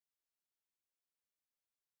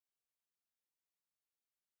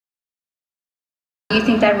Do you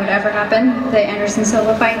think that would ever happen, the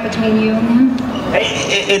Anderson-Silva fight between you and him?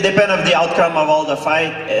 It depends on the outcome of all the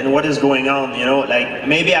fight and what is going on, you know, like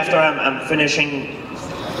maybe after I'm finishing,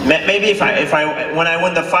 maybe when I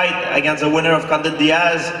win the fight against the winner of Condit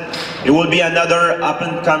Diaz, it will be another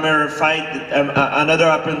up-and-comer fight, another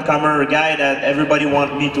up-and-comer guy that everybody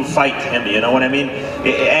wants me to fight him, you know what I mean?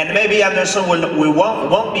 And maybe Anderson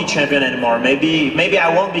won't be champion anymore, maybe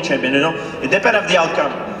I won't be champion, you know? It depends on the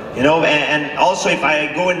outcome. You know, and also if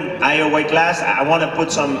I go in higher weight class, I want to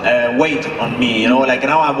put some weight on me, you know, like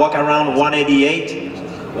now I walk around 188,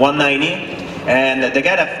 190, and the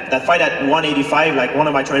guy that fight at 185, like one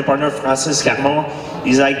of my training partners, Francis Carmon,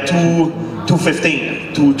 he's like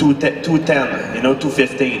 215, 210, you know,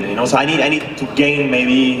 215, you know, so I need to gain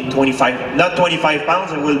maybe 25, not 25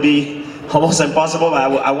 pounds, it will be almost impossible, but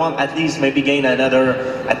I want at least maybe gain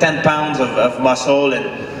another 10 pounds of muscle,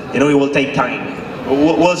 and, you know, it will take time.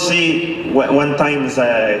 We'll see when times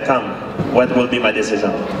come, what will be my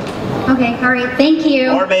decision. Okay, all right, thank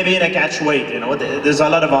you. Or maybe in a catch weight, you know, there's a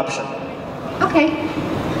lot of options. Okay,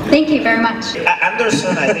 thank you very much.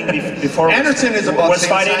 Anderson, I think before Anderson is about was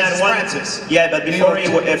same fighting size at as Francis. Yeah, but before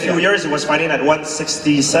a few years he was fighting at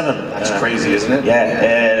 167. That's crazy, isn't it?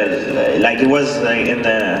 Yeah, like it was in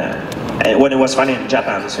when he was fighting in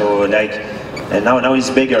Japan. So like. And now he's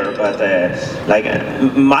bigger, but like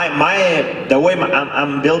the way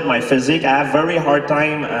I'm built, my physique, I have very hard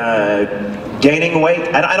time gaining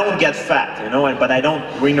weight. I don't get fat, you know, but I don't.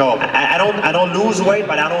 We know. I don't lose weight,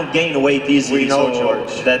 but I don't gain weight easily. We know, so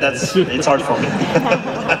George. It's hard for me.